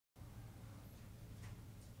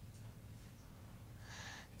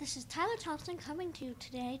This is Tyler Thompson coming to you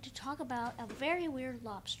today to talk about a very weird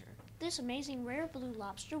lobster. This amazing rare blue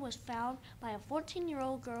lobster was found by a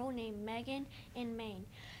 14-year-old girl named Megan in Maine.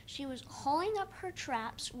 She was hauling up her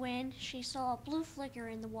traps when she saw a blue flicker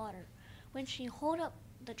in the water. When she hauled up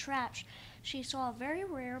the traps, she saw a very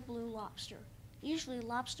rare blue lobster. Usually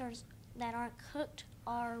lobsters that aren't cooked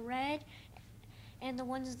are red and the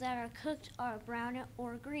ones that are cooked are brown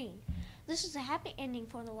or green. This is a happy ending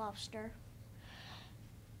for the lobster.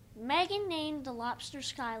 Megan named the lobster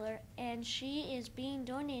Skylar, and she is being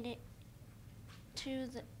donated to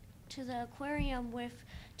the aquarium with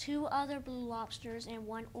two other blue lobsters and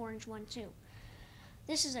one orange one too.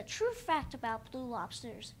 This is a true fact about blue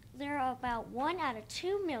lobsters. There are about 1 out of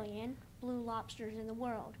 2 million blue lobsters in the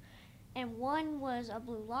world, and one was a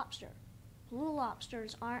blue lobster. Blue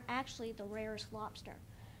lobsters aren't actually the rarest lobster.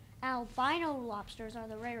 Albino lobsters are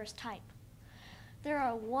the rarest type. There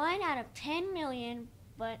are 1 out of 10 million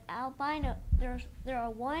there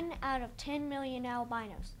are 1 out of 10 million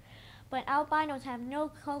albinos. But albinos have no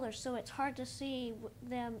color, so it's hard to see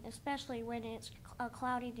them, especially when it's a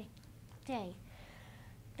cloudy day.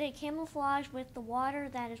 They camouflage with the water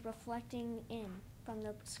that is reflecting in from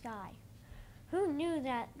the sky. Who knew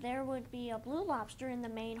that there would be a blue lobster in the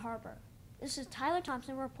Maine harbor? This is Tyler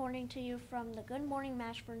Thompson reporting to you from the Good Morning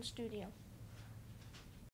Mashburn studio.